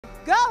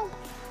go.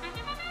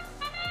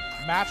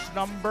 Match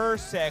number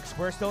 6.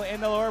 We're still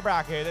in the lower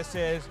bracket. This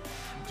is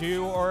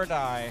do or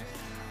die.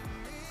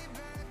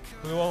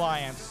 Blue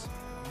Alliance.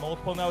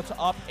 Multiple notes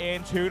up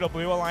into the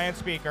Blue Alliance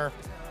speaker.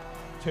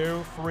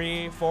 2,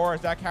 3, 4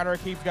 as that counter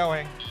keeps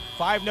going.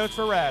 5 notes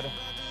for red.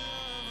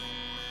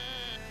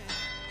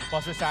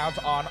 Buster sounds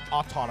on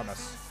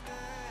autonomous.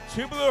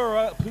 2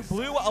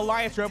 Blue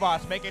Alliance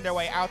robots making their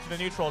way out to the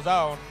neutral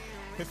zone.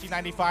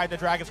 1595, the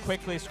Dragons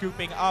quickly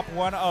scooping up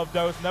one of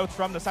those notes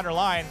from the center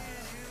line.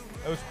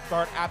 Those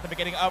start at the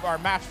beginning of our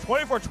match.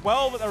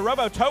 24-12, the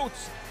Robo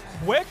Totes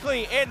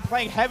quickly in,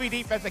 playing heavy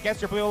defense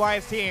against your Blue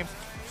Alliance teams,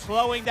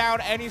 slowing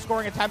down any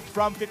scoring attempts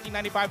from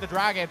 1595, the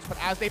Dragons, but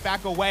as they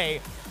back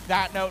away,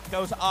 that note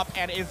goes up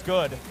and is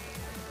good.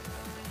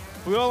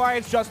 Blue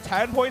Alliance just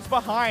 10 points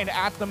behind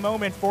at the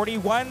moment,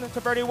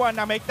 41-31.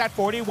 Now make that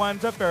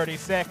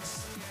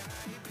 41-36.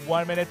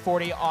 1 minute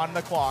 40 on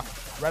the clock.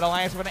 Red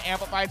Alliance with an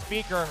amplified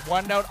speaker.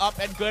 1 note up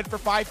and good for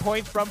 5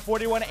 points from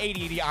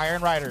 4180, the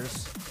Iron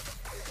Riders.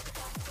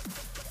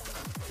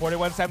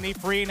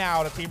 4173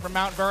 now, the team from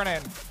Mount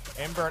Vernon.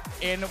 Invert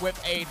in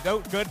with a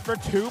note good for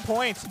 2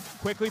 points.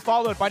 Quickly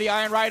followed by the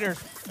Iron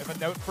Riders with a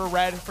note for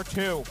red for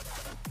 2.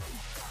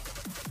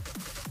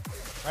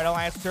 Red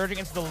Alliance surging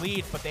into the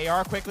lead, but they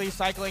are quickly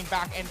cycling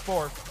back and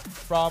forth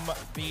from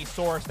the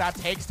source. That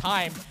takes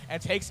time,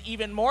 and takes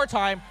even more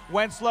time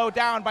when slowed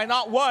down by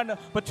not 1,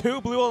 but 2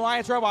 Blue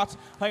Alliance robots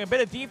playing a bit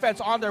of defense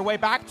on their way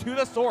back to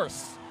the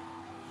source.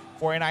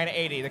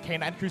 4980, the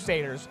K9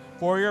 Crusaders,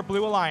 for your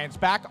Blue Alliance,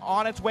 back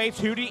on its way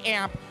to the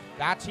amp.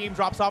 That team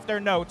drops off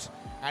their note,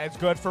 and it's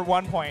good for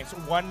 1 point.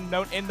 1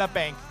 note in the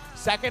bank.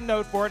 2nd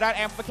note for that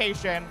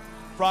amplification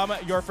from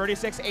your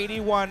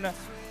 3681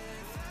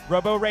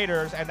 Robo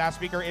Raiders, and that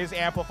speaker is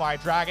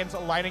amplified. Dragons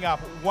lining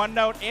up. 1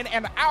 note in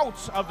and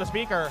out of the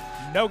speaker.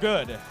 No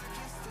good.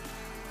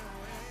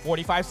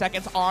 45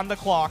 seconds on the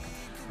clock.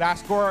 That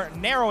score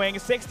narrowing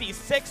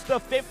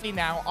 66-50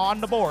 now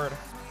on the board.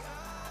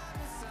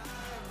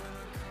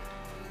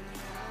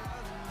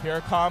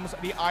 Here comes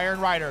the Iron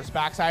Riders,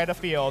 backside of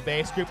the field.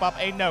 They scoop up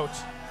a note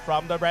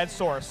from the red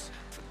source.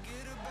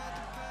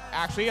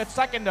 Actually, a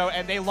 2nd note,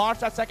 and they launch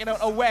that 2nd note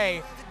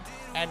away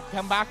and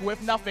come back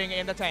with nothing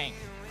in the tank.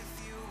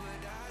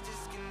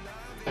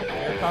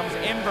 Here comes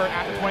Invert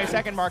at the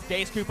 20-second mark.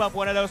 They scoop up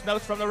 1 of those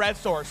notes from the red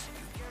source.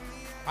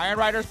 Iron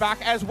Riders back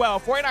as well.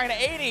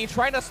 4980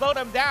 trying to slow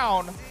them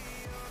down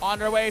on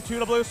their way to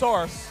the blue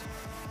source.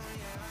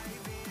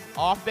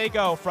 Off they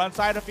go. Front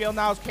side of the field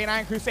now is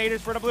K9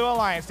 Crusaders for the Blue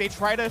Alliance. They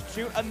try to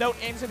shoot a note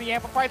into the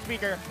amplified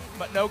speaker,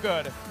 but no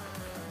good.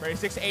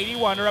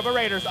 3681, the Robo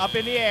Raiders up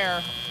in the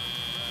air.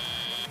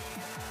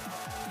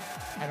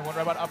 And 1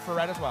 robot up for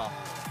red as well.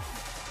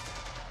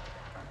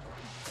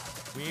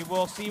 We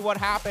will see what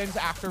happens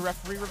after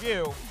referee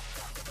review.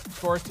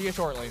 Scores to you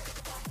shortly.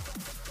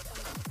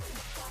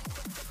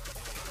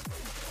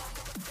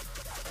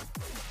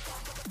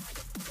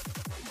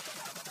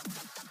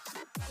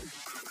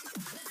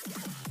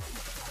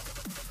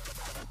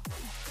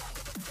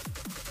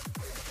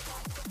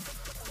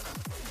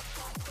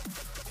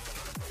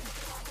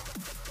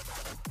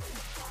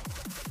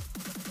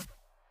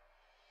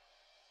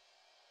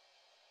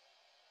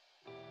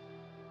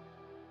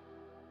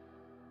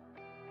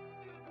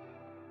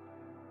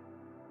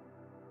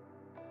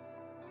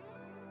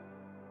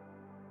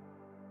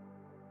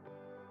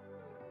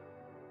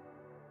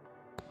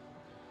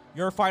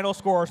 Your final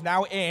scores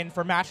now in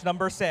for match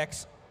number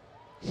 6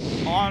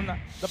 on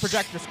the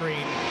projector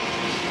screen.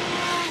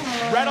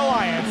 Red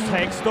Alliance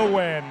takes the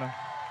win.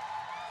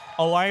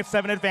 Alliance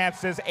 7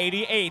 advances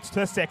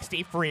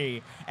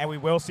 88-63, and we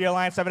will see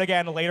Alliance 7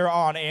 again later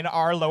on in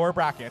our lower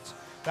bracket.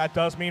 That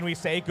does mean we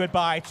say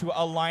goodbye to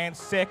Alliance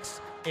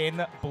 6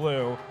 in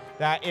blue.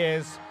 That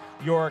is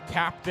your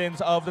captains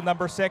of the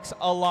number 6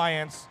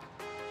 Alliance.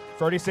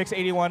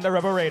 3681, the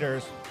Robo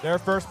Raiders. Their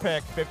first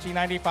pick,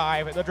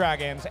 1595, the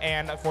Dragons,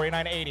 and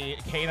 4980,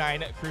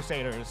 K9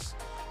 Crusaders.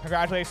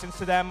 Congratulations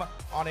to them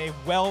on a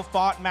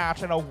well-fought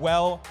match and a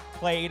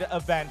well-played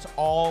event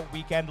all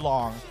weekend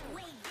long.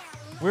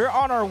 We're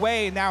on our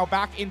way now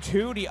back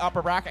into the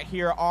upper bracket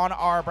here on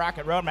our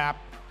bracket roadmap.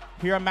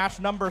 Here on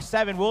match number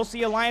 7, we'll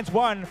see Alliance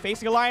 1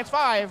 facing Alliance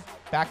 5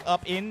 back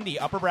up in the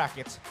upper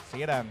bracket. See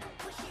you then.